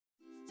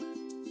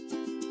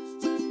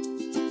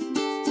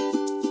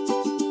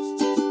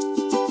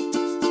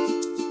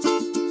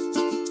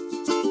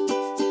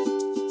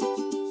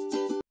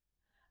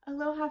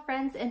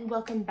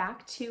welcome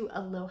back to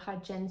Aloha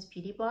Jen's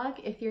Beauty Blog.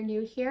 If you're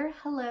new here,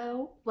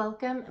 hello,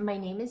 welcome. My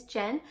name is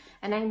Jen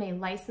and I'm a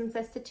licensed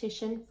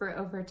esthetician for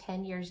over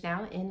 10 years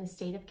now in the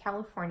state of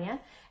California.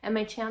 And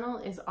my channel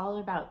is all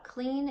about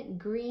clean,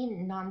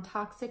 green,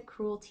 non-toxic,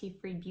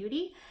 cruelty-free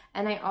beauty.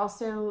 And I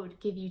also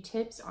give you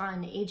tips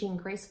on aging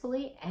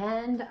gracefully,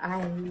 and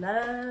I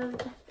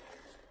love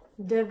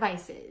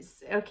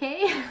devices,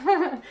 okay?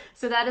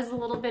 So that is a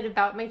little bit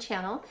about my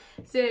channel.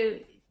 So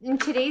in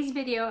today's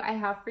video, I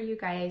have for you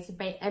guys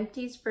my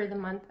empties for the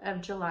month of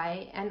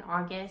July and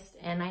August,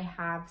 and I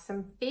have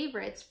some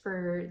favorites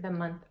for the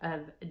month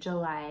of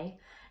July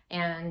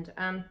and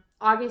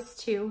August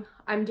too.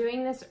 I'm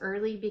doing this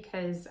early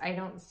because I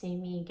don't see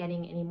me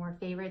getting any more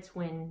favorites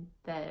when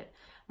the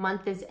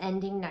month is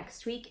ending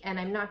next week,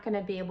 and I'm not going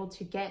to be able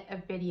to get a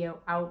video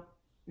out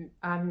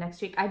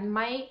next week. I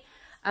might,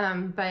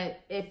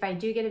 but if I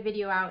do get a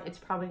video out, it's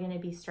probably going to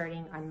be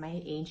starting on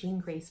my Aging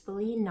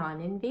Gracefully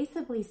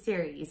Non-Invasively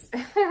series.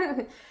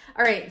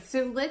 All right,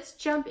 so let's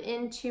jump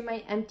into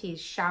my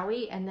empties, shall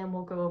we? And then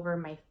we'll go over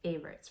my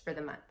favorites for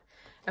the month.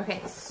 Okay,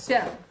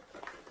 so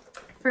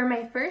for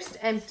my first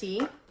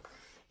empty,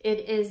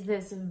 it is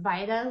this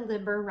Vita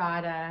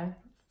Liberata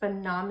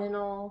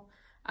phenomenal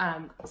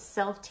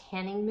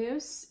self-tanning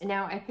mousse.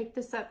 Now, I picked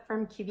this up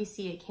from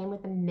QVC. It came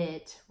with a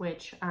mitt,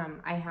 which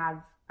I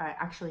have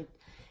actually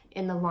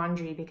in the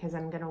laundry because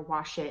I'm gonna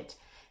wash it.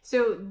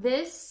 So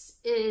this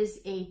is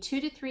a 2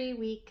 to 3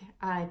 week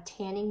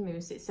tanning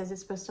mousse. It says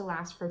it's supposed to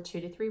last for 2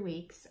 to 3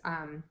 weeks.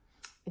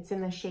 It's in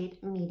the shade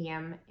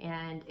medium,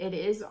 and it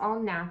is all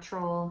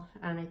natural,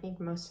 and I think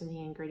most of the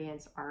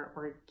ingredients are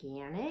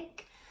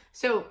organic.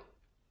 So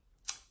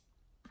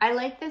I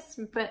like this,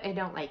 but I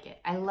don't like it.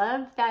 I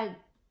love that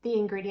the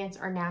ingredients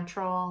are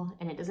natural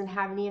and it doesn't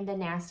have any of the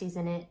nasties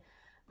in it.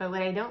 But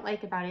what I don't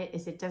like about it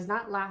is it does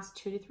not last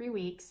 2 to 3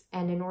 weeks.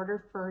 And in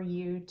order for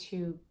you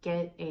to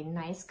get a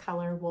nice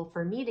color, well,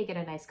 for me to get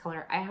a nice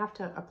color, I have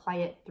to apply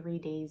it 3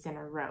 days in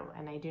a row.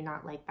 And I do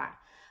not like that.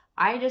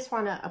 I just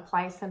want to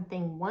apply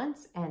something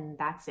once and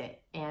that's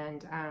it.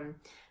 And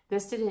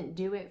this didn't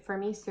do it for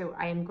me, so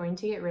I am going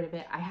to get rid of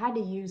it. I had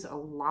to use a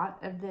lot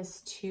of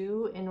this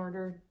too in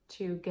order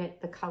to get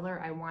the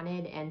color I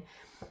wanted. And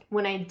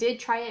when I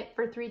did try it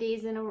for 3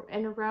 days in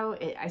a row,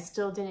 I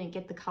still didn't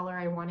get the color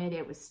I wanted.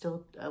 It was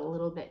still a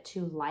little bit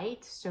too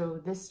light.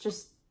 So this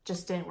just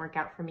didn't work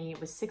out for me.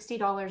 It was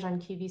 $60 on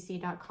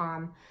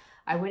QVC.com.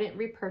 I wouldn't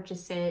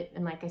repurchase it.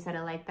 And like I said,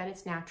 I like that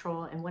it's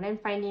natural. And what I'm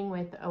finding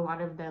with a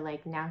lot of the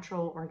like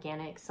natural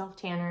organic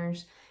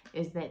self-tanners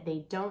is that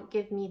they don't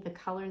give me the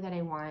color that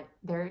I want.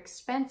 They're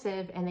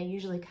expensive and they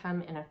usually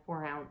come in a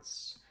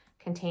 4-ounce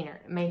container.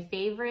 My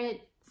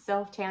favorite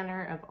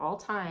self-tanner of all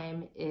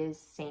time is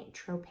Saint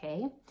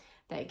Tropez.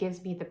 That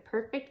gives me the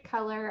perfect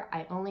color.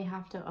 I only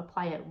have to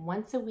apply it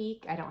once a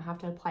week. I don't have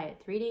to apply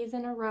it 3 days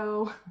in a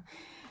row.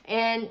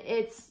 And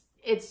it's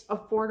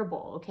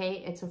affordable,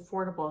 okay? It's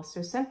affordable.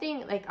 So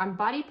something like on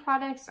body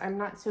products, I'm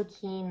not so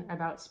keen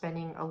about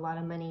spending a lot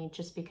of money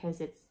just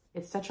because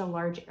it's such a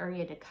large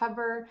area to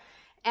cover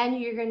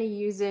and you're going to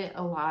use it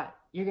a lot.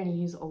 You're going to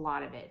use a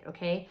lot of it,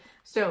 okay?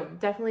 So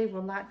definitely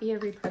will not be a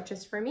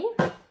repurchase for me.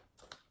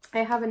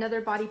 I have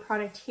another body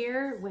product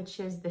here, which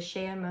is the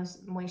Shea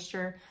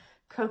Moisture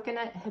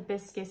Coconut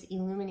Hibiscus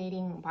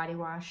Illuminating Body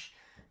Wash.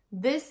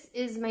 This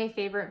is my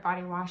favorite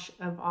body wash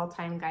of all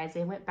time, guys.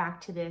 I went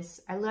back to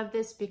this. I love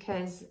this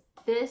because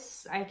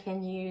this I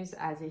can use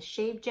as a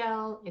shave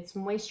gel. It's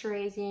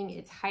moisturizing,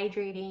 it's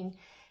hydrating,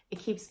 it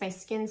keeps my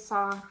skin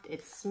soft,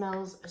 it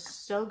smells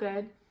so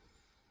good.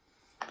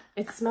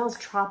 It smells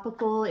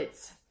tropical.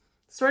 It's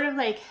sort of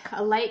like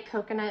a light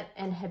coconut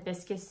and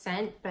hibiscus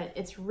scent, but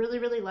it's really,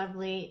 really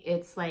lovely.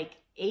 It's like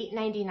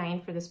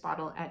 $8.99 for this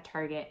bottle at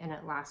Target, and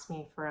it lasts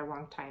me for a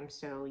long time.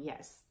 So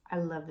yes, I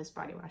love this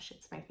body wash.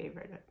 It's my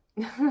favorite.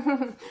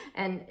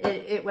 And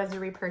it was a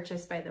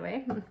repurchase, by the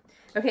way.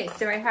 Okay,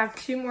 so I have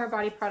 2 more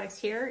body products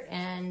here,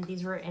 and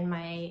these were in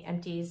my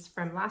empties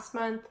from last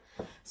month.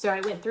 So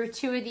I went through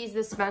 2 of these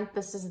this month.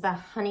 This is the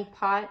Honey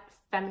Pot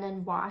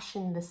Feminine Wash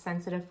in the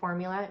Sensitive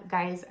Formula.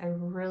 Guys, I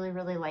really,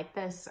 really like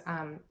this.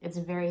 It's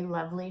very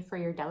lovely for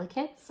your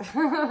delicates.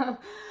 The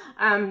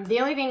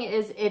only thing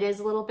is it is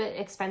a little bit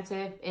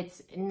expensive.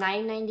 It's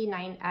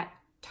 $9.99 at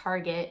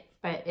Target,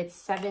 but it's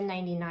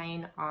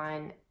 $7.99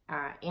 on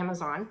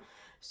Amazon.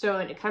 So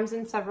it comes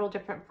in several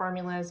different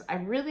formulas. I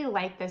really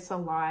like this a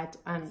lot.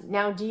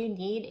 Now, do you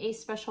need a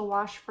special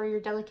wash for your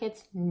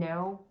delicates?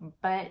 No,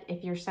 but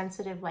if you're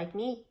sensitive like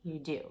me, you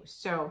do.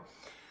 So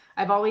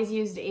I've always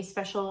used a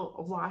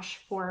special wash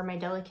for my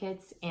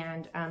delicates,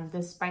 and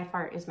this by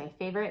far is my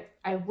favorite.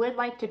 I would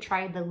like to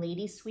try the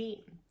Lady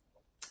Sweet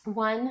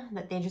one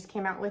that they just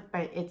came out with,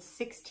 but it's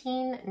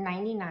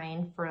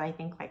 $16.99 for I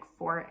think like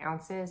 4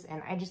 ounces,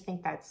 and I just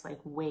think that's like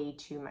way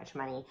too much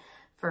money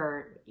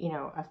for, you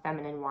know, a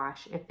feminine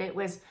wash. If it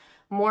was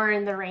more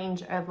in the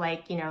range of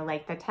like, you know,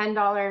 like the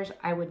 $10,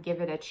 I would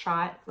give it a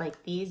shot.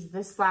 Like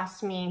this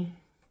lasts me,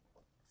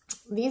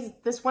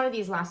 this one of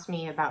these lasts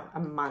me about a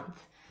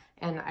month,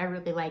 and I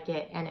really like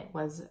it, and it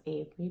was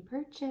a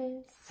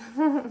repurchase.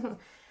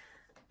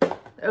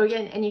 Oh,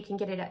 again, and you can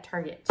get it at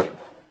Target too.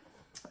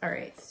 All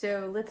right,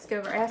 so let's go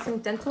over. I have some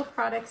dental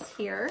products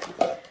here.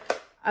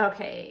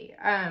 Okay,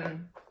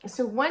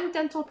 so one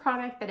dental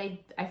product that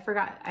I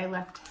forgot I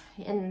left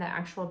in the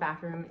actual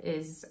bathroom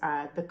is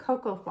the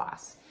cocoa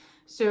floss.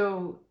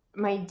 So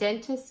my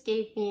dentist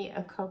gave me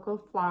a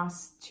cocoa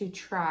floss to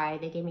try.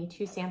 They gave me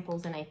 2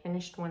 samples and I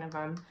finished one of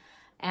them.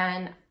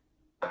 And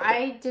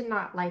I did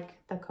not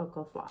like the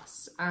cocoa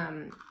floss.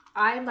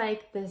 I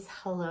like this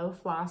Hello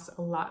floss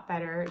a lot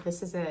better.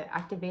 This is an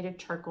activated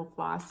charcoal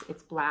floss.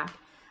 It's black.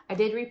 I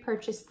did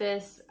repurchase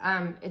this.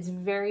 It's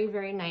very,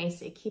 very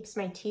nice. It keeps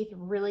my teeth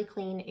really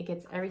clean. It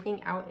gets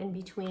everything out in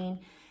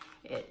between.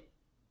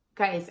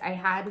 Guys, I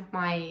had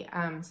my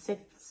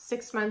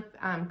six-month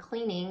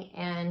cleaning,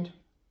 and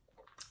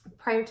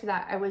prior to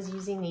that, I was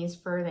using these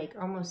for like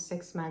almost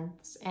 6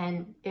 months,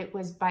 and it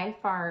was by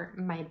far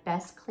my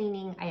best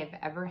cleaning I have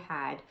ever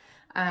had.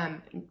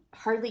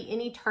 Hardly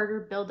any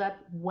tartar buildup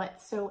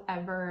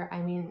whatsoever. I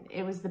mean,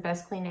 it was the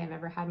best clean I've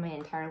ever had my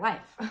entire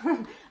life.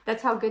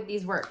 That's how good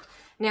these worked.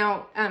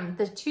 Now,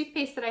 the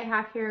toothpaste that I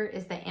have here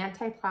is the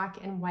anti-plaque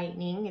and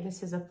whitening.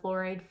 This is a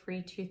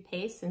fluoride-free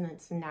toothpaste, and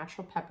it's a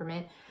natural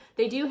peppermint.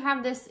 They do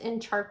have this in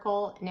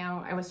charcoal.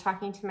 Now, I was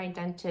talking to my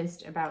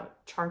dentist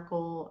about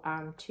charcoal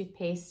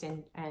toothpaste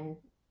and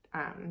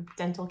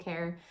dental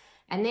care,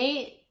 and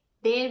they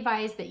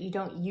advise that you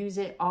don't use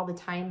it all the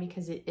time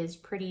because it is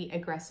pretty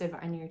aggressive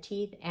on your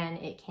teeth and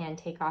it can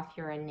take off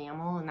your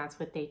enamel. And that's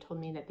what they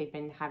told me, that they've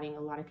been having a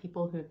lot of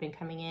people who have been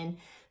coming in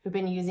who've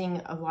been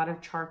using a lot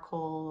of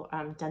charcoal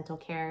dental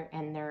care,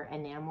 and their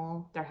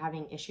enamel, they're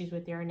having issues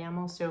with their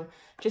enamel. So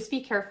just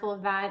be careful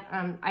of that.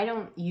 I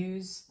don't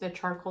use the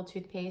charcoal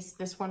toothpaste.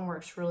 This one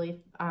works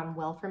really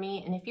well for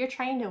me. And if you're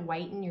trying to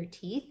whiten your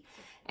teeth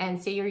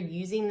and say you're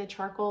using the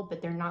charcoal,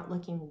 but they're not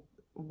looking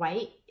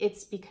white,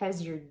 it's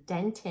because your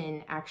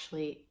dentin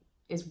actually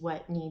is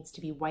what needs to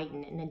be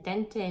whitened, and the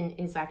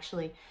dentin is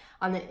actually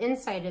on the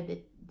inside of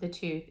the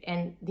tooth,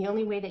 and the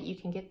only way that you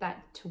can get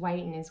that to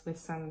whiten is with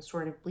some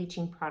sort of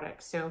bleaching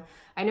product. So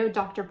I know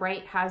Dr.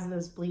 Bright has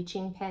those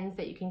bleaching pens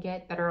that you can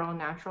get that are all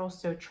natural,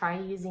 so try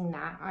using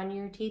that on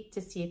your teeth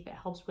to see if it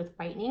helps with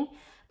whitening.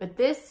 But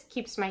this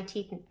keeps my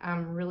teeth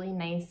really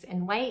nice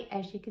and white.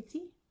 As you can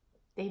see,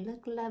 they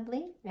look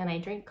lovely, and I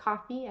drink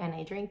coffee and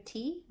I drink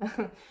tea.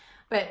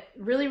 But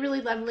really, really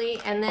lovely.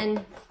 And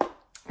then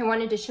I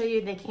wanted to show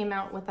you, they came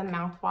out with a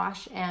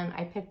mouthwash, and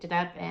I picked it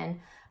up, and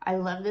I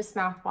love this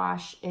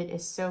mouthwash. It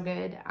is so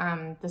good.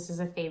 This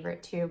is a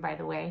favorite too, by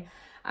the way.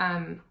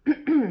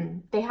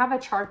 They have a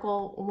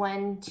charcoal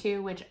one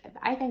too, which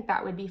I think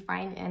that would be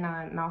fine in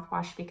a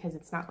mouthwash because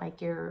it's not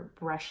like you're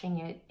brushing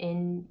it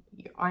in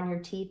on your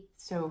teeth.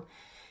 So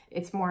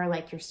it's more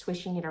like you're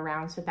swishing it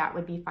around. So that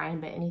would be fine.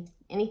 But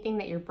anything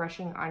that you're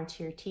brushing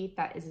onto your teeth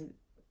that is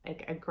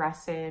like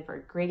aggressive or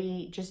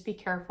gritty, just be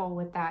careful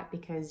with that,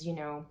 because you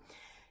know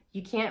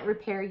you can't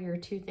repair your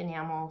tooth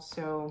enamel.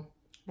 So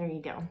there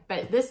you go.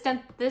 But this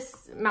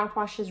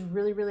mouthwash is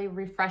really, really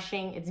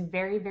refreshing. It's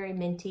very, very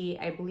minty.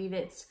 I believe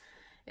it's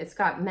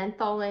got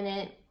menthol in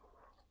it.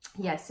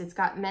 Yes, it's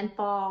got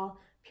menthol,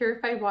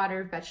 purified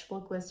water, vegetable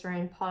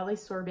glycerin,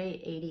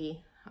 polysorbate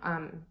 80,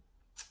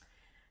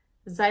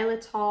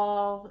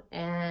 xylitol,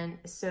 and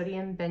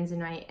sodium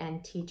benzoate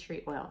and tea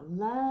tree oil.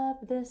 Love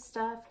this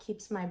stuff.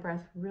 Keeps my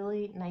breath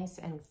really nice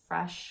and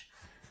fresh.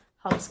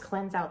 Helps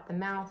cleanse out the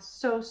mouth.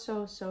 So,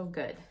 so, so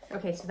good.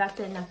 Okay, so that's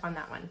enough on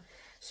that one.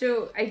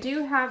 So I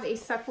do have a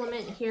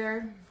supplement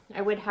here.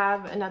 I would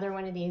have another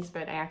one of these,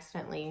 but I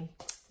accidentally,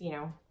 you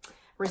know,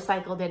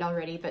 recycled it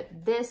already.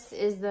 But this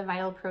is the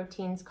Vital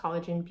Proteins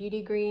Collagen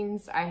Beauty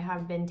Greens. I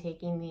have been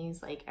taking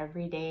these like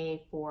every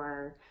day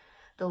for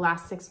the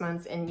last 6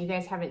 months, and you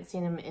guys haven't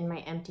seen them in my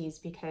empties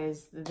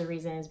because the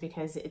reason is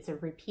because it's a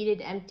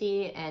repeated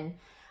empty, and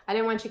I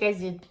didn't want you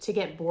guys to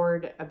get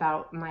bored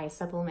about my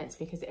supplements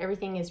because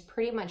everything is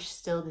pretty much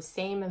still the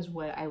same as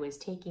what I was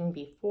taking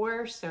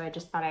before. So I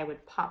just thought I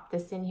would pop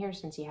this in here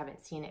since you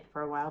haven't seen it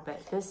for a while.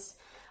 But this,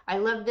 I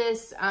love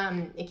this.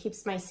 It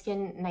keeps my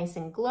skin nice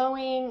and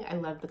glowing. I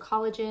love the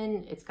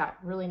collagen. It's got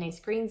really nice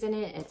greens in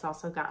it. It's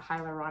also got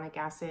hyaluronic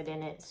acid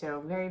in it.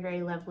 So very,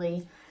 very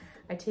lovely.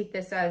 I take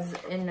this as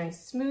a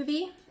nice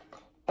smoothie.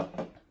 All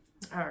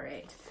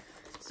right.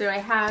 So I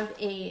have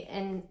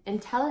an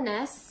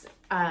Intellenesse.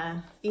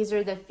 These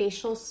are the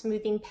facial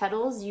smoothing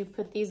petals. You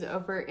put these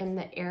over in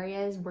the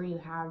areas where you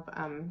have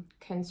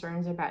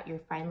concerns about your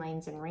fine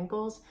lines and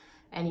wrinkles,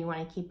 and you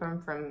want to keep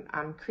them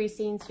from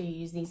creasing. So you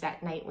use these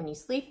at night when you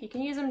sleep. You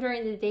can use them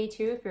during the day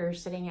too if you're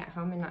sitting at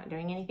home and not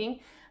doing anything.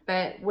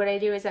 But what I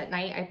do is at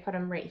night, I put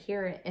them right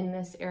here in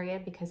this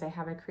area because I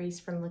have a crease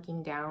from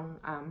looking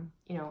down,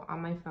 you know,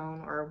 on my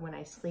phone, or when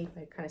I sleep,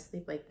 I kind of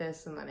sleep like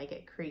this and then I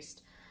get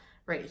creased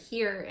right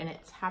here, and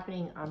it's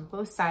happening on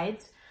both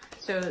sides.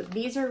 So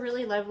these are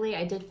really lovely.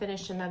 I did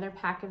finish another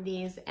pack of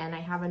these, and I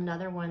have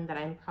another one that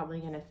I'm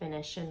probably going to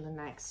finish in the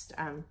next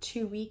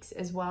 2 weeks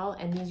as well.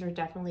 And these are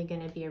definitely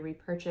going to be a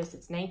repurchase.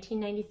 It's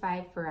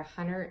 $19.95 for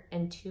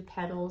 102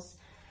 petals.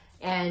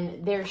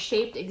 And they're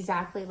shaped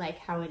exactly like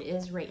how it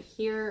is right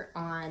here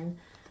on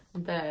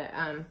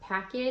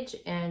package,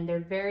 and they're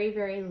very,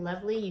 very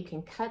lovely. You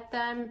can cut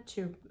them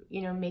to,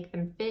 you know, make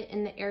them fit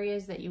in the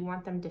areas that you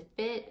want them to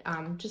fit.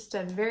 Just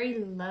a very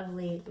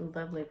lovely,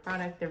 lovely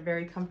product. They're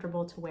very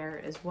comfortable to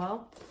wear as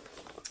well.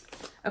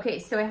 Okay,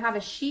 so I have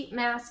a sheet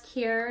mask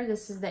here.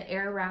 This is the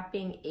Air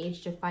Wrapping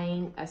Age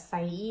Defying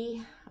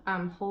Acai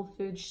Whole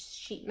Food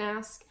Sheet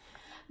Mask.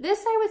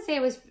 This I would say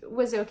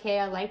was okay.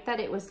 I like that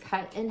it was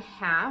cut in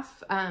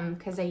half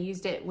because I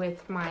used it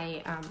with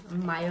my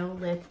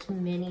MyoLift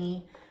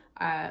Mini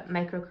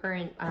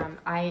Microcurrent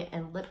eye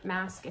and lip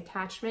mask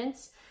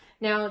attachments.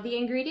 Now the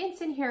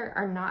ingredients in here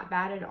are not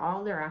bad at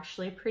all. They're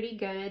actually pretty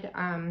good.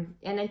 And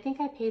I think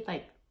I paid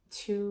like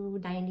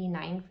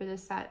 $2.99 for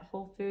this at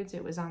Whole Foods.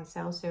 It was on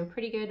sale, so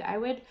pretty good. I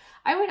would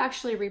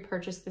actually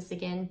repurchase this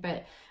again,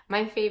 but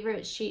my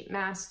favorite sheet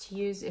mask to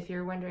use, if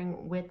you're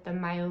wondering, with the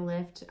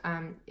MyoLift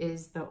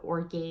is the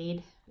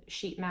Orgade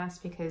sheet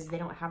mask, because they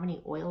don't have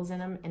any oils in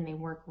them and they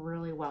work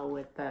really well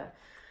with the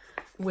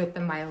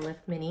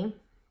MyoLift Mini.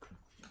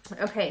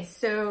 Okay,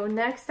 so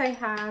next I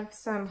have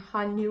some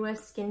Hanwha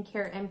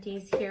skincare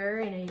empties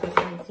here. I know you guys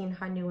haven't seen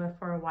Hanwha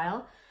for a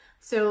while.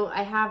 So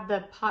I have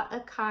the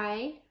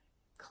Pa'akai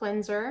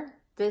cleanser.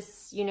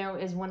 This, you know,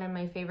 is one of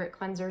my favorite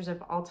cleansers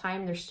of all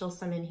time. There's still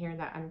some in here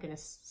that I'm gonna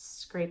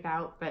scrape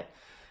out, but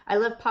I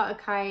love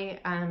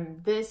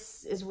Pa'akai.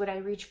 This is what I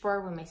reach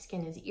for when my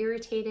skin is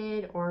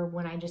irritated or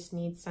when I just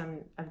need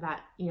some of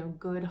that, you know,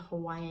 good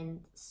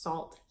Hawaiian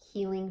salt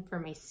healing for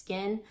my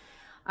skin.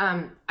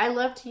 I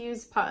love to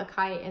use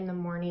Pa'akai in the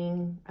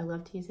morning. I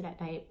love to use it at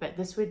night, but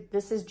this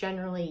is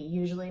generally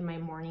usually my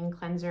morning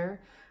cleanser.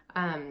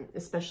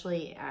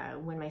 Especially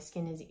when my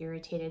skin is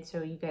irritated.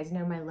 So you guys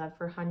know my love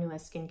for Hanwha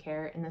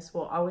skincare, and this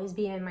will always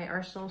be in my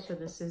arsenal. So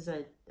this is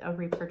a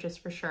repurchase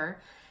for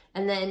sure.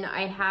 And then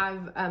I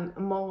have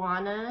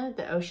Moana,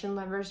 the Ocean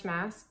Lovers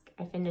Mask.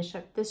 I finished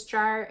up this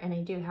jar and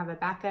I do have a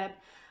backup.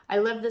 I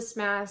love this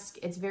mask.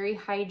 It's very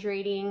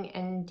hydrating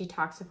and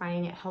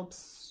detoxifying. It helps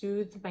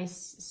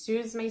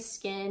soothes my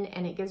skin,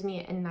 and it gives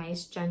me a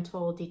nice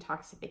gentle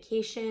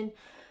detoxification.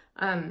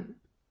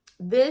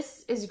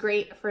 This is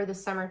great for the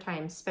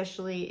summertime,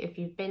 especially if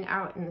you've been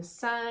out in the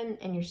sun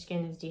and your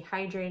skin is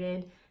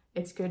dehydrated.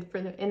 It's good for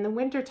in the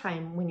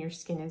wintertime when your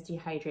skin is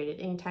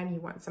dehydrated. Anytime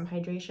you want some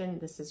hydration,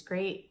 this is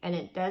great. And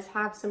it does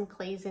have some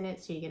clays in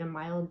it, so you get a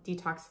mild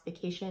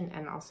detoxification,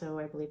 and also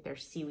I believe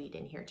there's seaweed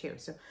in here too.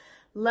 So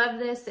love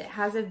this. It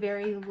has a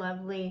very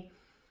lovely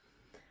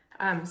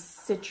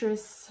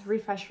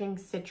refreshing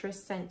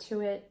citrus scent to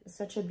it.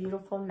 Such a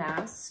beautiful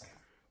mask.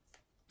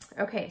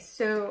 Okay,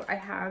 so I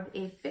have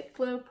a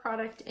Fitglow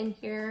product in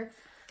here.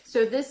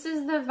 So this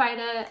is the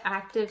Vita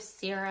Active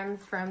Serum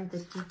from the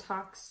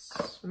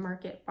Detox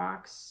Market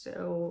box.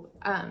 So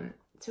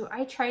so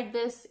I tried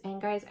this,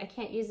 and guys, I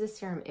can't use this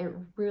serum. It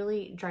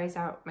really dries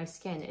out my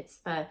skin. It's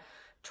the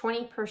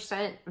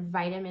 20%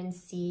 vitamin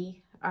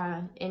C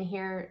in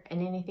here,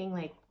 and anything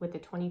like with the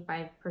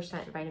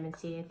 25% vitamin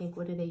C, I think,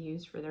 what do they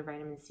use for their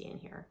vitamin C in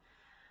here?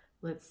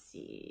 Let's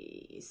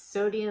see,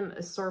 sodium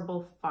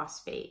ascorbyl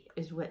phosphate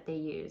is what they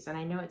use. And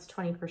I know it's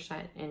 20%,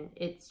 and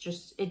it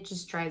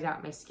just dries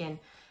out my skin.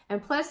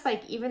 And plus,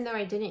 like, even though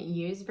I didn't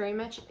use very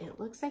much, it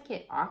looks like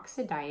it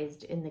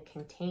oxidized in the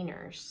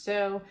container.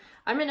 So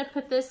I'm gonna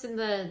put this in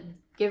the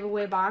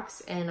giveaway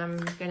box, and I'm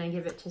gonna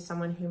give it to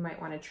someone who might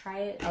wanna try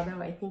it,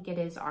 although I think it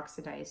is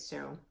oxidized,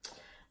 so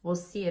we'll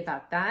see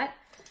about that.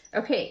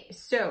 Okay,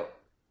 so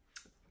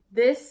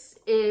this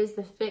is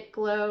the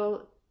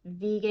Fitglow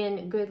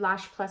Vegan Good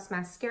Lash Plus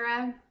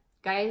Mascara.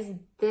 Guys,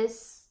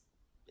 this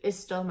is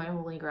still my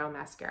holy grail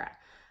mascara.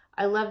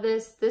 I love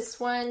this. This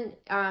one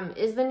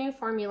is the new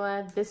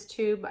formula. This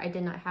tube, I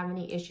did not have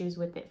any issues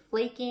with it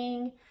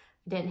flaking.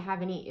 I didn't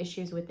have any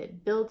issues with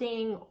it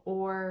building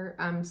or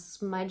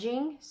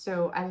smudging.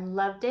 So I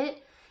loved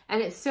it.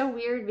 And it's so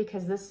weird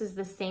because this is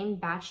the same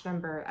batch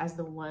number as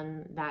the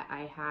one that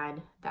I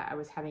had that I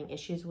was having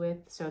issues with.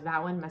 So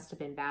that one must have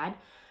been bad.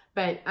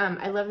 But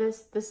I love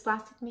this. This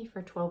lasted me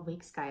for 12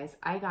 weeks, guys.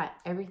 I got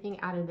everything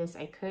out of this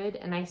I could,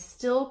 and I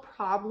still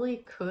probably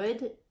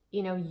could,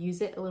 you know, use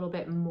it a little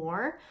bit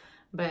more.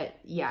 But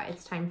yeah,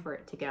 it's time for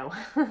it to go.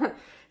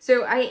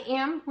 So I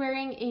am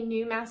wearing a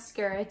new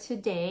mascara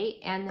today,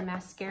 and the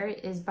mascara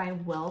is by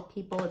Well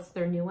People. It's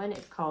their new one.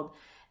 It's called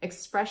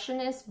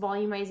Expressionist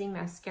Volumizing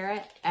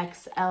Mascara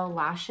XL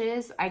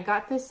Lashes. I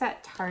got this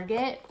at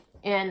Target,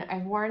 and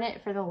I've worn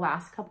it for the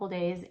last couple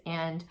days,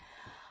 and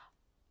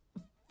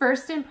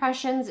first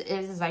impressions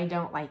is I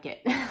don't like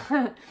it.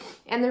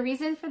 And the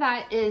reason for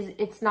that is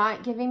it's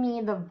not giving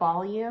me the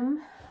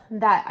volume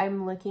that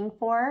I'm looking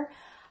for.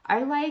 I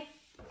like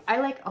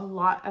a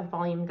lot of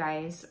volume,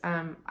 guys.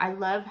 I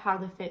love how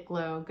the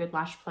Fitglow Good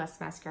Lash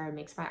Plus mascara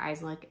makes my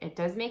eyes look. It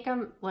does make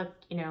them look,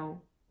 you know,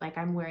 like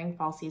I'm wearing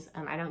falsies,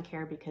 and I don't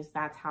care because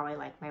that's how I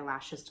like my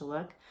lashes to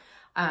look.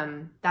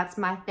 That's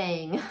my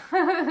thing.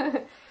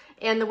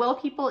 And the Well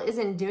People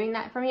isn't doing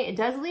that for me. It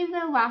does leave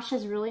the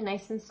lashes really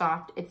nice and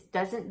soft. It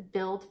doesn't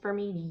build for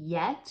me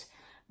yet,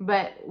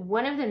 but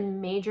one of the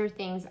major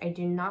things I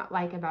do not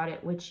like about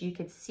it, which you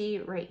could see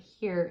right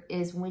here,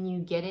 is when you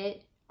get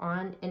it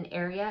on an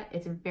area,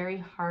 it's very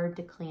hard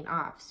to clean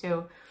off.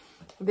 So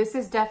this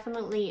is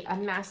definitely a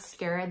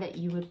mascara that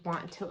you would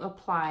want to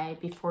apply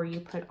before you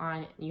put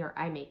on your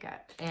eye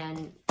makeup.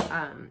 And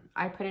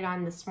I put it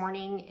on this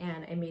morning,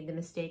 and I made the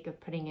mistake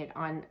of putting it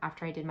on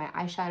after I did my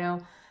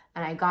eyeshadow,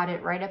 and I got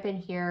it right up in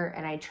here,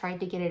 and I tried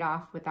to get it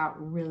off without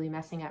really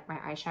messing up my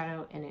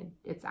eyeshadow, and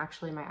it's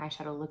actually, my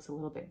eyeshadow looks a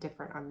little bit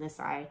different on this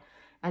eye.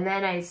 And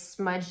then I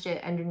smudged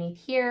it underneath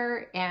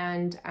here,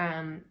 and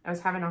I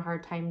was having a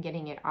hard time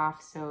getting it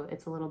off, so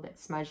it's a little bit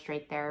smudged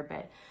right there.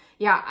 But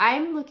yeah,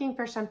 I'm looking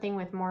for something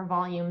with more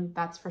volume,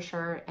 that's for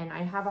sure. And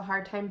I have a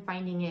hard time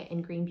finding it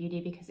in Green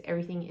Beauty because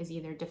everything is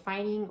either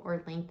defining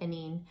or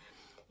lengthening.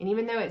 And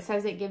even though it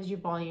says it gives you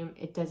volume,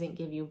 it doesn't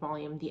give you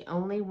volume. The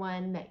only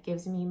one that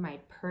gives me my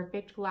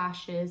perfect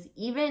lashes,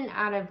 even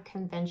out of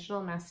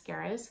conventional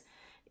mascaras,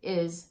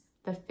 is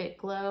the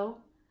Fitglow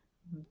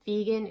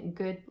Vegan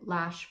Good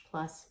Lash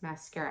Plus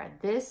Mascara.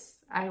 This,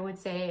 I would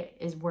say,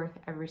 is worth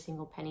every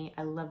single penny.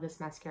 I love this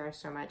mascara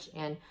so much.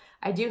 And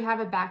I do have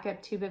a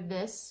backup tube of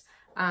this,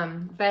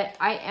 but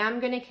I am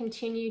going to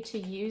continue to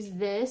use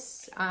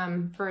this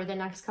for the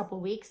next couple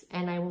weeks,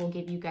 and I will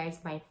give you guys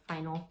my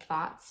final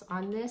thoughts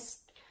on this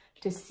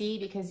to see,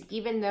 because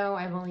even though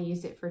I've only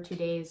used it for 2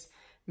 days,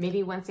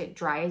 maybe once it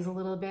dries a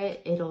little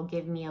bit, it'll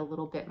give me a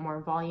little bit more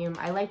volume.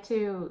 I like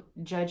to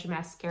judge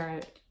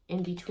mascara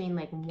in between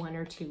like 1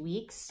 or 2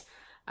 weeks.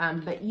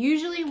 But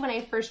usually when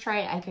I first try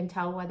it, I can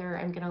tell whether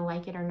I'm gonna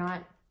like it or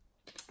not.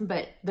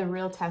 But the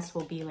real test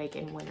will be like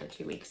in 1 or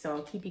 2 weeks. So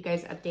I'll keep you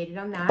guys updated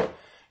on that.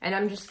 And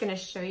I'm just gonna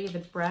show you the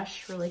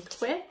brush really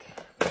quick.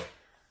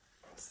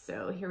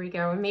 So here we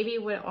go. And maybe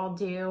what I'll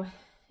do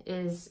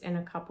is in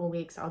a couple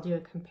weeks, I'll do a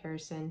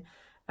comparison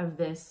of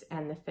this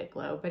and the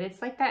Fitglow. But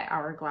it's like that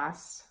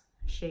hourglass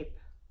shape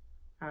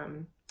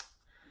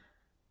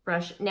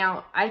brush.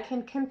 Now I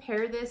can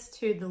compare this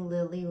to the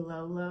Lily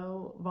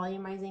Lolo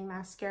volumizing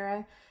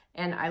mascara,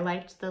 and I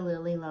liked the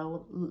Lily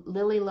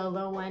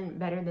Lolo one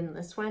better than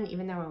this one,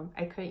 even though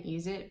I couldn't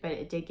use it, but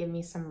it did give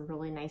me some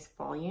really nice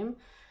volume,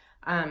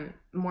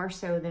 more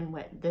so than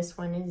what this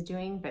one is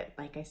doing. But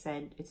like I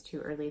said, it's too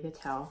early to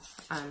tell.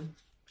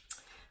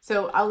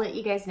 So I'll let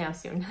you guys know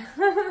soon.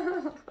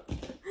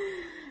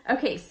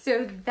 Okay,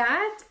 so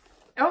that,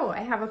 oh, I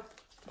have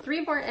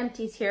 3 more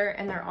empties here,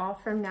 and they're all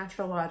from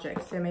Natural Logic.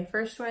 So my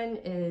first one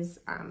is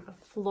a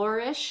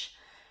Flourish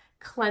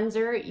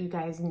cleanser. You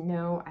guys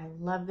know I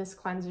love this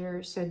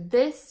cleanser. So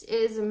this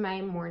is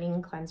my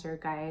morning cleanser,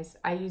 guys.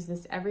 I use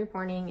this every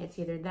morning. It's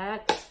either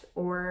that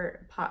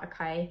or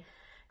Pa'akai,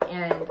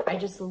 and I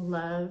just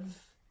love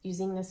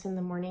using this in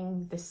the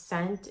morning. The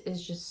scent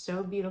is just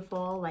so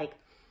beautiful. Like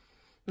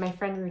my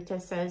friend Rita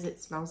says,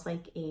 it smells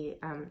like a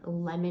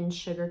lemon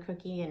sugar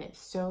cookie, and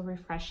it's so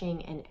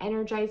refreshing and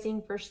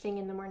energizing first thing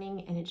in the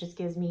morning, and it just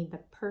gives me the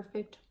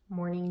perfect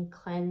morning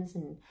cleanse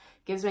and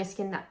gives my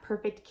skin that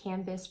perfect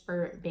canvas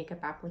for makeup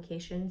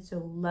application.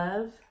 So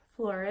love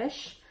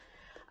Flourish.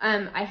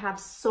 I have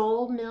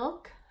Soul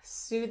Milk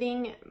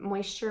Soothing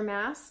Moisture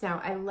Mask.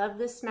 Now I love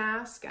this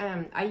mask.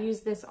 I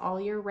use this all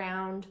year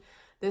round.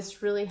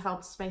 This really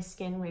helps my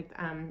skin with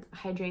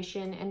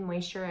hydration and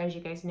moisture. As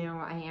you guys know,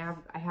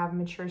 I have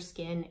mature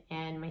skin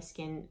and my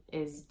skin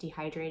is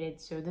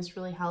dehydrated, so this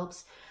really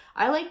helps.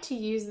 I like to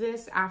use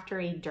this after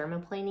a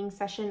dermaplaning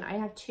session. I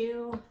have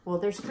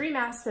there's 3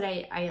 masks that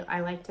I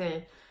like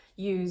to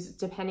use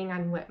depending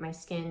on what my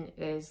skin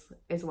is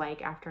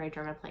like after I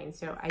dermaplane.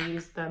 So I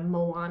use the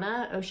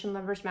Moana Ocean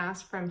Lovers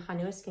Mask from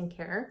Hanua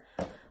Skincare.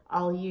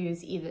 I'll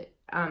use either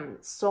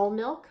Soul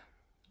Milk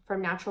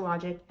from Natural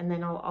Logic, and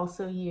then I'll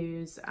also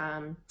use,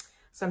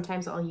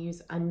 sometimes I'll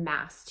use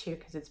Unmasked too,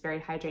 because it's very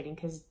hydrating.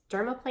 Because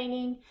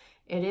dermaplaning,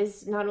 it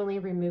is not only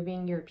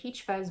removing your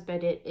peach fuzz,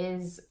 but it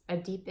is a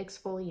deep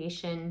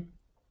exfoliation.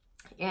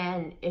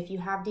 And if you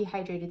have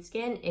dehydrated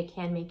skin, it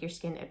can make your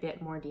skin a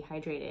bit more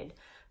dehydrated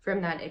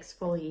from that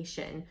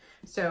exfoliation.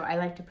 So I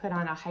like to put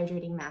on a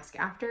hydrating mask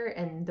after,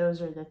 and those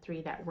are the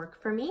 3 that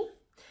work for me.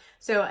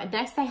 So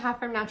next I have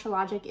from Natural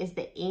Logic is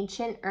the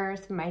Ancient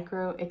Earth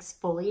Micro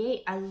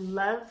Exfoliate. I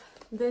love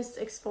this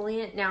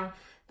exfoliant. Now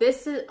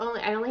this is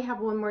I only have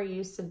 1 more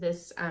use of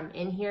this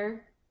in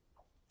here,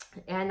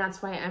 and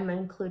that's why I'm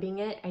including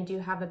it. I do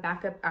have a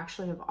backup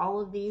actually of all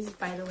of these,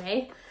 by the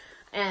way.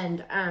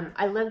 And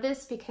I love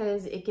this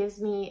because it gives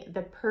me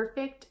the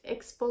perfect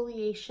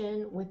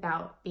exfoliation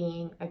without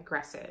being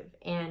aggressive.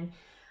 And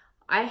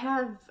I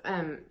have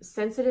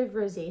sensitive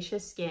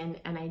rosacea skin,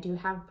 and I do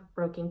have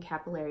broken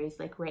capillaries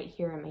like right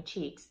here in my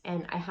cheeks.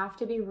 And I have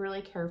to be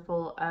really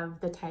careful of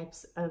the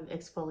types of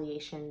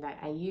exfoliation that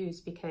I use,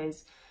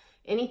 because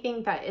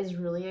anything that is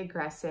really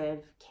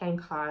aggressive can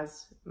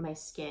cause my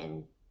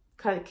skin,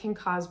 can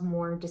cause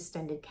more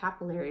distended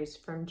capillaries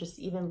from just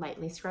even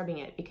lightly scrubbing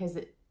it, because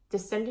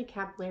distended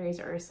capillaries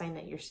are a sign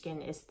that your skin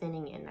is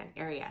thinning in that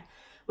area.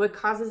 What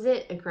causes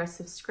it?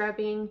 Aggressive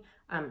scrubbing,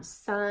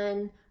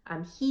 sun,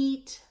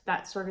 heat,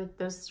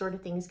 those sort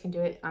of things can do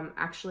it.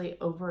 Actually,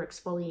 over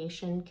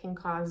exfoliation can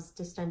cause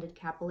distended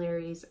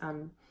capillaries.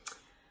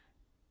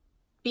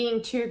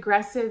 being too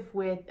aggressive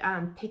with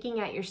picking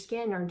at your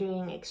skin or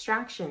doing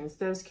extractions.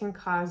 Those can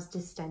cause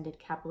distended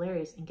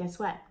capillaries. And guess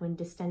what? When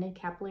distended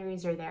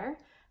capillaries are there,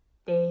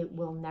 they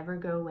will never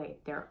go away.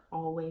 They're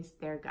always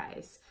there,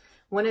 guys.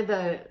 One of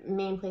the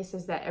main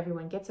places that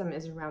everyone gets them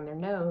is around their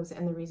nose.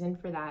 And the reason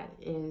for that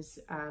is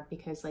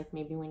because like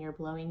maybe when you're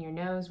blowing your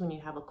nose, when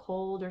you have a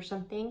cold or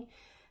something,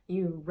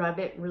 you rub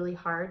it really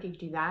hard, you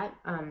do that.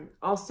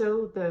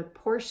 Also the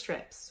pore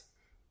strips.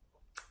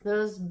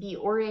 Those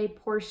Biore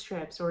pore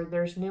strips, or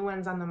there's new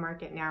ones on the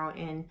market now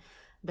in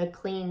the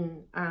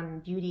clean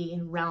beauty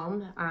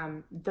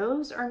realm.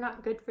 Those are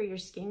not good for your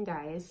skin,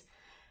 guys.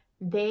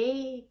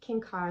 They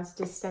can cause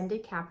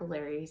distended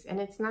capillaries,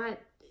 and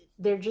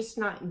they're just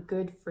not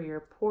good for your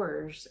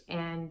pores.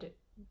 And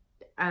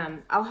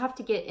I'll have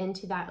to get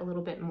into that a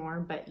little bit more,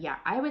 but yeah,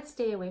 I would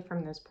stay away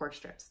from those pore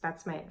strips.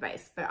 That's my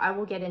advice, but I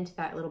will get into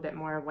that a little bit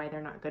more, why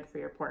they're not good for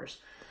your pores.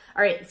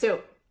 All right,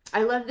 so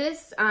I love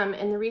this,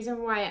 and the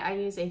reason why I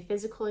use a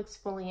physical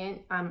exfoliant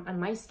on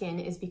my skin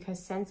is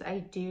because since I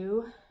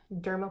do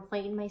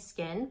dermaplane my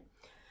skin,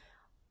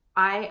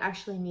 I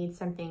actually need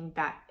something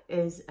that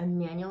is a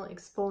manual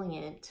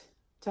exfoliant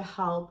to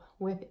help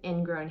with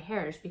ingrown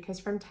hairs, because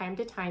from time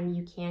to time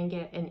you can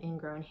get an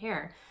ingrown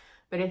hair.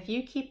 But if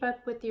you keep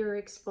up with your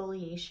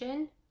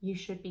exfoliation, you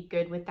should be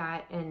good with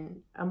that.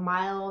 And a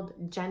mild,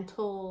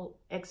 gentle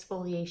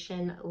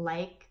exfoliation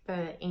like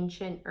the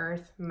Ancient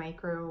Earth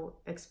Micro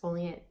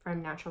Exfoliant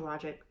from Natural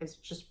Logic is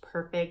just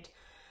perfect.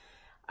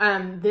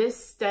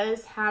 This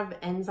does have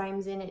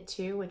enzymes in it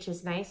too, which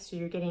is nice. So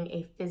you're getting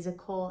a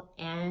physical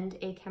and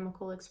a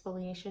chemical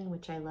exfoliation,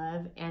 which I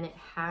love. And it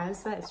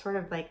has that sort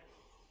of like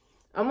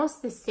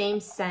almost the same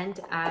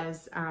scent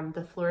as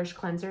the Flourish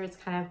Cleanser. It's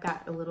kind of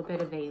got a little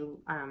bit of a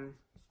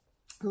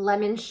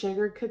lemon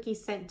sugar cookie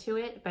scent to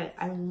it, but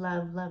I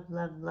love, love,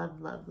 love, love,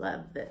 love,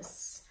 love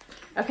this.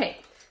 Okay,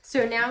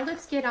 so now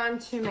let's get on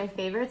to my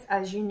favorites.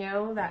 As you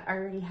know, that I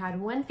already had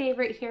one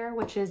favorite here,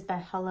 which is the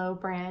Hello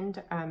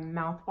brand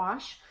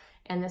mouthwash.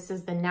 And this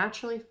is the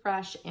Naturally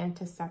Fresh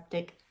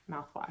Antiseptic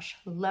Mouthwash.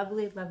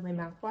 Lovely, lovely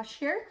mouthwash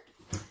here.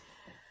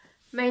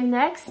 My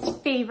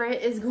next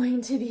favorite is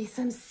going to be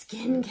some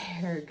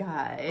skincare,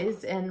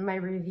 guys. And my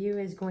review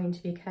is going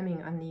to be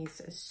coming on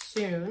these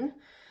soon.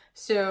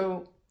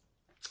 So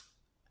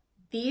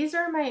these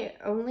are my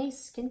only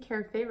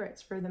skincare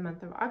favorites for the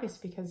month of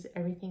August because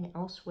everything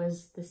else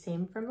was the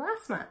same from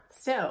last month.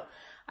 So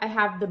I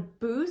have the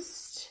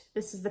Boost.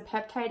 This is the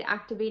Peptide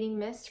Activating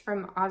Mist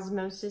from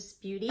Osmosis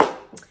Beauty.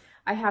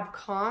 I have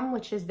Calm,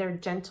 which is their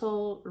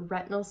Gentle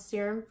Retinol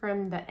Serum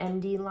from the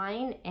MD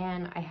line.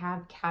 And I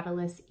have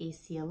Catalyst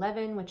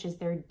AC11, which is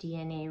their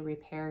DNA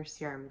Repair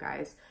Serum,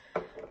 guys.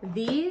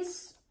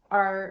 These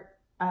are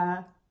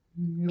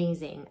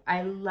amazing.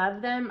 I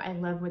love them. I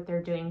love what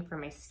they're doing for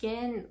my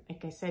skin.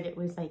 Like I said, it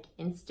was like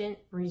instant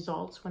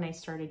results when I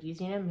started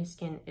using them. My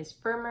skin is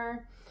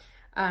firmer.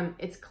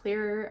 It's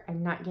clearer.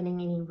 I'm not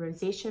getting any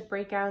rosacea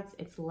breakouts.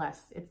 It's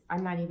less.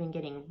 I'm not even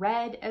getting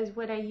red as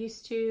what I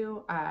used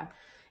to.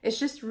 It's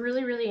just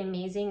really, really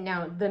amazing.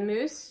 Now the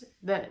mousse,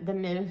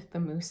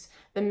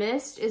 the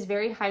mist is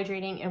very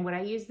hydrating, and what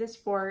I use this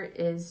for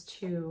is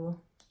to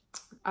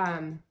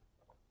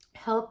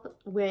help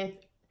with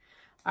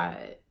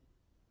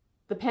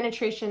the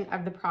penetration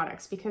of the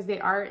products, because they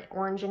are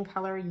orange in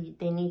color.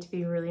 They need to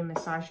be really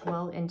massaged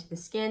well into the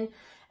skin,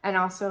 and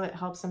also it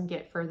helps them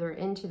get further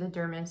into the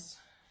dermis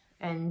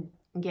and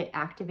get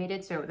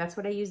activated. So that's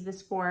what I use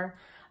this for.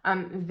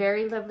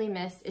 Very lovely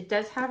mist. It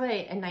does have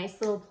a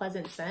nice little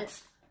pleasant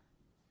scent.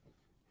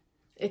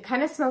 It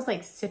kind of smells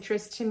like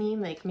citrus to me,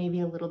 like maybe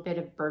a little bit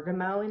of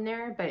bergamot in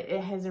there, but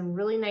it has a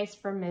really nice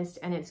firm mist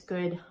and it's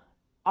good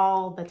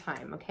all the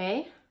time,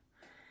 okay?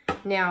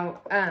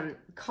 Now,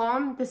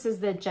 Calm, this is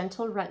the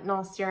Gentle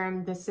Retinol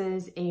Serum. This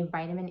is a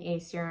vitamin A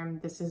serum.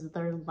 This is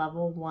their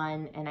level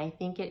 1, and I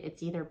think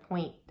it's either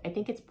I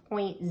think it's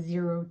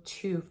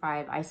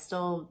 0.025. I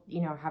still,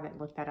 haven't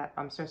looked that up.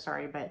 I'm so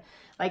sorry, but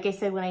like I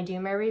said, when I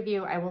do my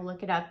review, I will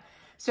look it up.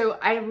 So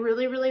I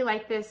really, really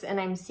like this, and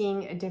I'm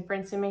seeing a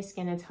difference in my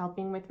skin. It's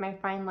helping with my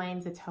fine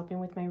lines. It's helping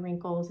with my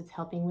wrinkles. It's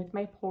helping with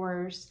my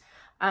pores.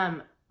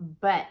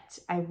 But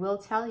I will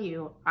tell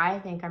you, I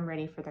think I'm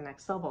ready for the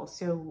next level.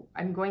 So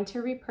I'm going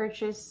to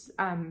repurchase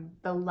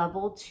the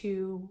level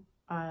 2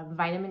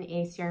 vitamin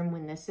A serum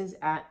when this is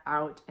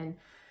out. And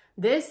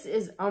this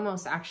is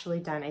almost actually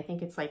done. I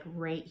think it's like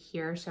right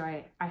here. So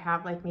I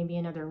have like maybe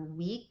another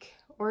week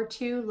or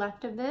 2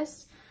 left of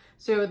this.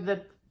 So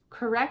the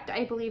correct,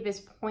 I believe,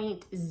 is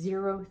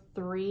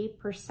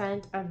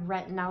 0.03% of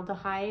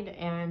retinaldehyde,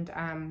 and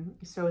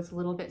so it's a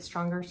little bit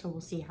stronger, so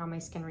we'll see how my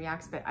skin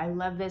reacts. But I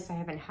love this. I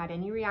haven't had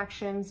any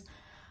reactions.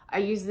 I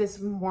use this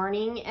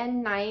morning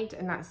and night,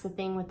 and that's the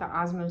thing with the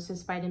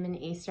Osmosis vitamin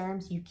A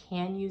serums. You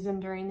can use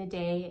them during the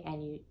day,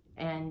 and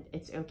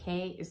it's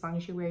okay as long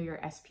as you wear your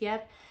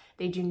SPF.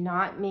 They do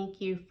not make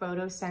you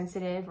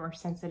photosensitive or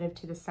sensitive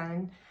to the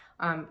sun.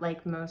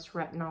 like most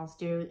retinols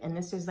do. And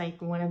this is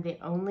like one of the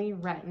only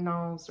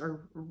retinols,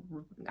 or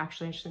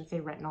actually I shouldn't say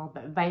retinol,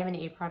 but vitamin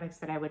A products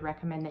that I would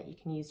recommend that you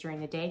can use during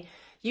the day.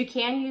 You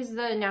can use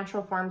the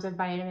natural forms of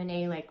vitamin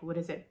A, like what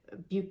is it,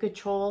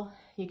 bucachol,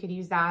 you could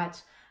use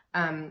that.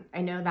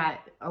 I know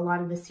that a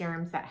lot of the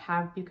serums that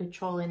have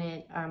bucachol in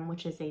it,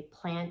 which is a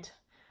plant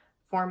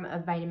form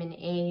of vitamin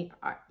A,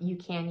 you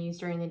can use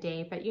during the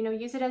day, but you know,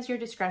 use it as your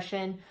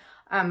discretion.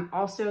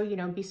 Also, you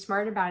know, be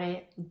smart about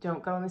it.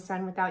 Don't go in the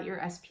sun without your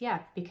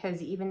SPF,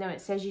 because even though it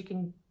says you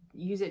can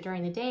use it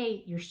during the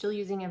day, you're still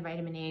using a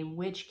vitamin A,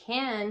 which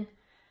can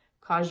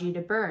cause you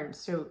to burn.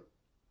 So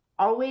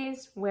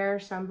always wear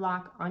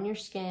sunblock on your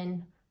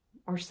skin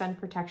or sun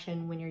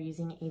protection when you're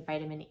using a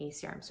vitamin A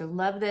serum. So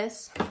love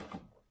this.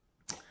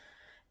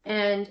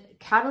 And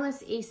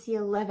Catalyst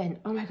AC11.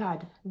 Oh my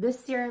God,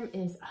 this serum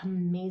is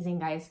amazing,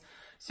 guys.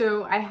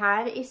 So I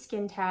had a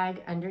skin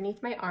tag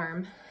underneath my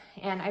arm,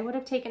 and I would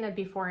have taken a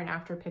before and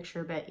after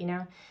picture, but you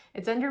know,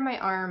 it's under my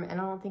arm and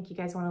I don't think you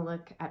guys want to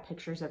look at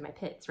pictures of my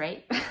pits,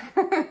 right?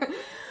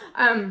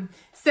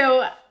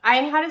 So I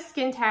had a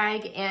skin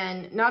tag,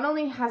 and not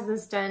only has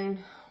this done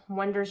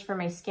wonders for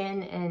my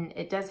skin, and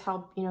it does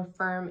help, you know,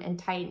 firm and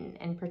tighten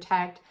and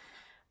protect,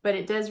 but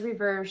it does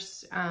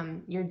reverse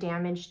your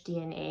damaged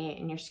DNA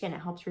in your skin. It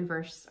helps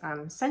reverse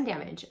sun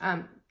damage,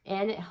 and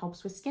it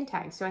helps with skin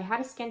tags. So I had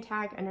a skin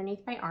tag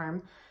underneath my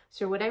arm.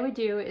 So what I would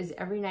do is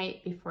every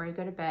night before I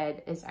go to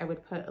bed is I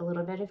would put a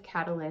little bit of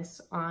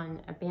Catalyst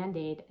on a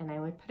Band-Aid, and I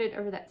would put it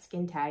over that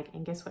skin tag.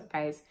 And guess what,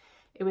 guys?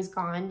 It was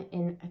gone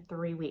in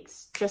 3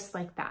 weeks, just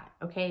like that.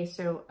 Okay,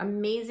 so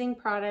amazing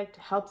product,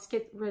 helps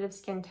get rid of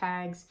skin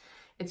tags.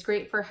 It's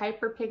great for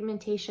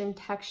hyperpigmentation,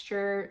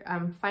 texture,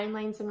 fine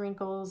lines and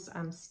wrinkles,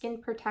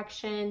 skin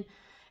protection.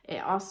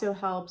 It also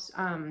helps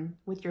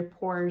with your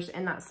pores,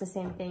 and that's the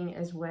same thing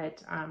as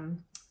what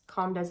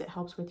Calm does. It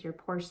helps with your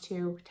pores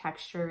too,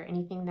 texture,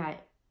 anything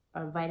that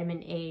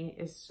vitamin A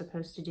is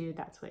supposed to do,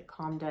 that's what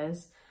Calm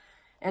does.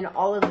 And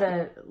all of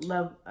the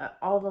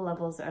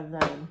levels of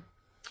the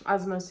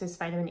Osmosis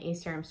Vitamin A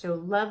Serum. So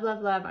love,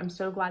 love, love. I'm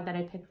so glad that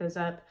I picked those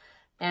up.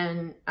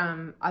 And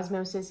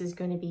Osmosis is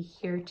going to be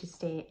here to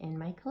stay in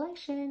my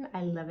collection.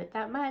 I love it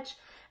that much.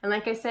 And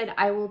like I said,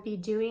 I will be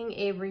doing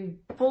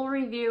a full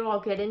review. I'll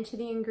get into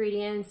the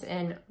ingredients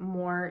and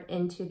more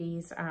into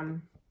these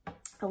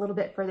a little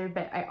bit further.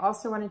 But I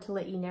also wanted to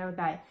let you know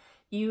that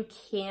you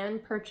can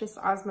purchase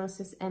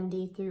Osmosis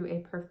MD through a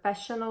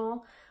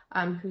professional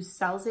who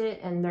sells it.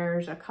 And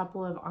there's a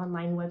couple of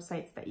online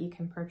websites that you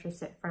can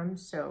purchase it from.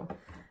 So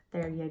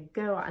there you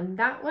go on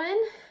that one.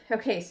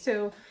 Okay,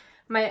 so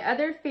my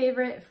other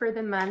favorite for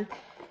the month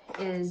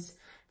is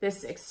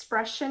this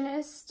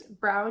Expressionist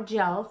Brow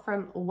Gel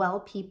from Well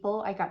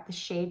People. I got the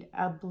shade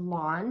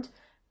Blonde.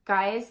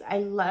 Guys, I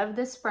love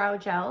this brow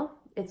gel.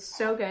 It's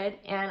so good.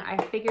 And I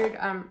figured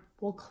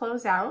we'll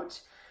close out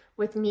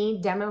with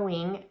me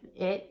demoing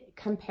it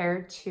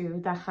compared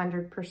to the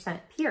 100%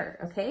 Pure,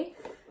 okay?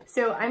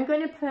 So I'm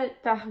going to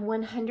put the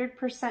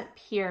 100%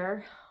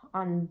 Pure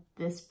on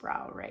this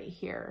brow right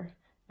here.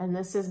 And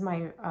this is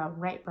my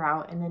right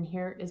brow, and then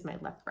here is my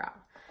left brow.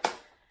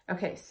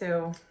 Okay,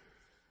 so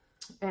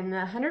in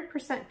the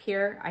 100%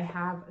 Pure, I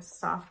have a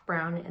soft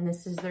brown, and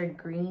this is their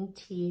green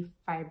tea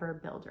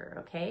fiber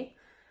builder, okay?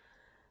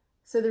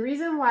 So the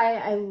reason why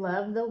I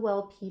love the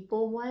Well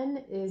People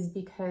one is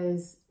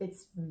because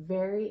it's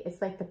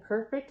like the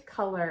perfect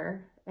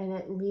color, and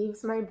it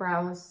leaves my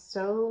brows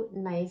so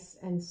nice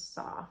and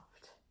soft.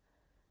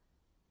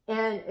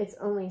 And it's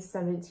only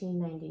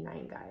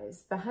 $17.99,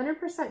 guys. The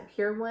 100%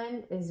 Pure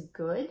one is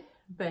good,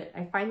 but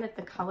I find that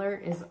the color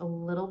is a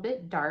little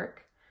bit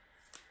dark.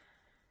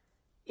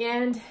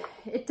 And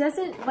it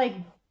doesn't like,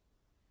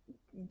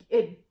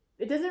 it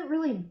doesn't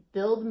really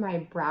build my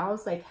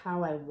brows like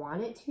how I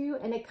want it to.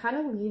 And it kind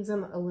of leaves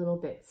them a little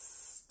bit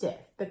stiff.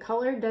 The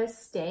color does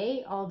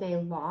stay all day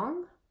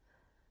long,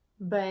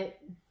 but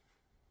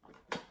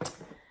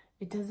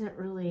it doesn't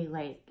really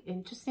like,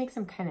 it just makes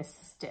them kind of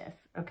stiff.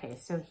 Okay,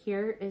 so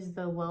here is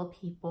the Well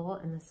People,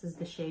 and this is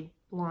the shade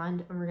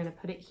Blonde, and we're gonna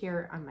put it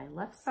here on my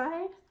left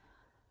side.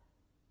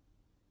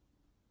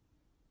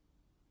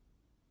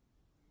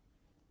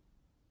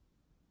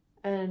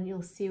 And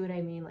you'll see what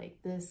I mean, like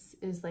this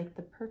is like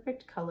the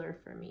perfect color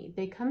for me.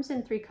 They comes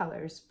in 3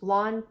 colors,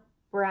 blonde,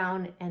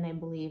 brown, and I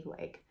believe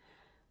like,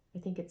 I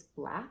think it's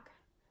black.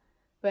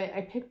 But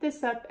I picked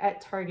this up at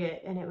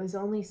Target and it was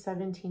only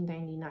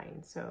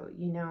 $17.99. So,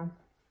 you know,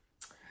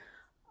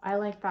 I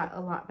like that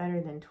a lot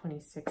better than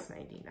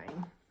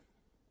 $26.99.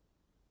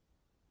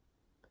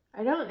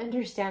 I don't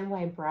understand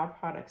why brow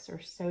products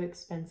are so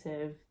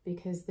expensive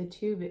because the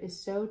tube is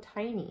so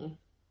tiny.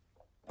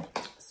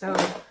 So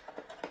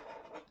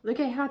look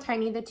at how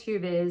tiny the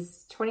tube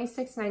is,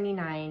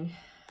 $26.99.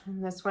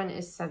 And this one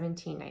is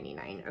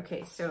 $17.99.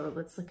 Okay, so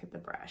let's look at the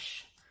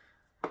brush.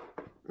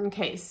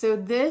 Okay, so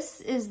this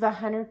is the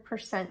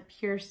 100%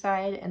 Pure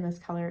side, and this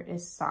color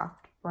is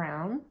soft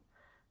brown.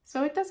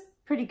 So it does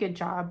pretty good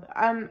job.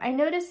 I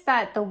noticed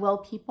that the Well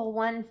People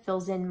one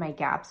fills in my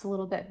gaps a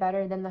little bit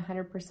better than the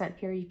 100%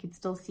 Pure. You can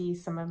still see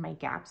some of my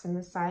gaps in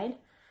the side.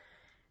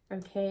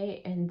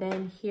 Okay, and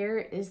then here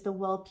is the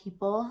Well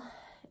People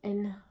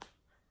in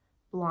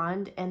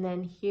blonde, and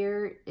then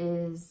here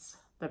is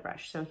the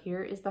brush. So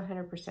here is the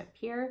 100%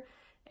 Pure,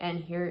 and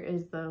here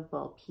is the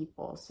Well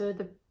People. So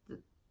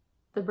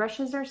the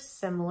brushes are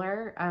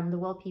similar. The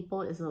Well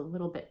People is a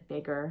little bit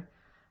bigger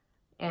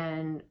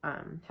and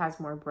has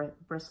more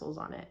bristles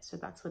on it. So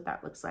that's what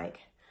that looks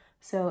like.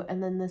 So,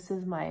 and then this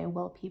is my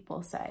Well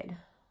People side.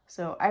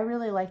 So I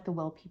really like the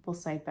Well People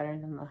side better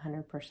than the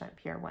 100%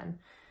 Pure one,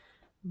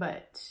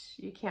 but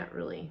you can't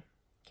really,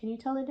 can you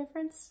tell the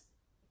difference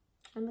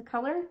in the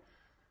color?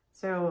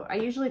 So I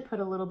usually put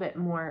a little bit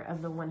more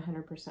of the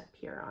 100%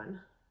 Pure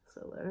on.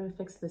 So let me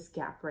fix this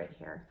gap right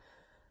here.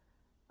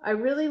 I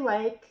really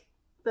like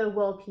the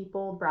Well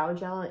People brow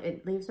gel.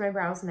 It leaves my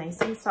brows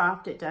nice and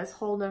soft. It does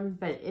hold them,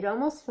 but it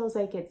almost feels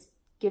like it's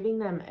giving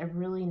them a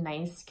really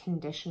nice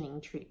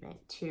conditioning treatment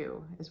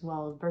too, as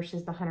well,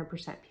 versus the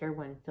 100% Pure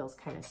one feels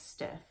kind of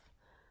stiff.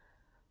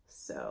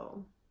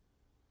 So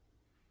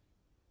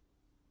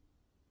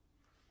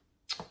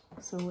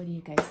what do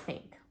you guys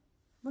think?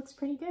 Looks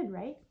pretty good,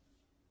 right?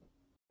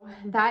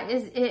 That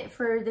is it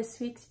for this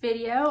week's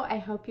video. I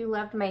hope you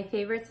loved my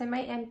favorites and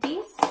my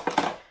empties.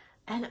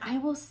 And I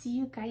will see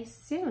you guys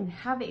soon.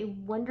 Have a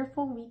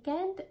wonderful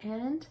weekend,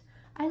 and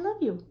I love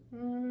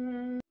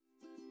you.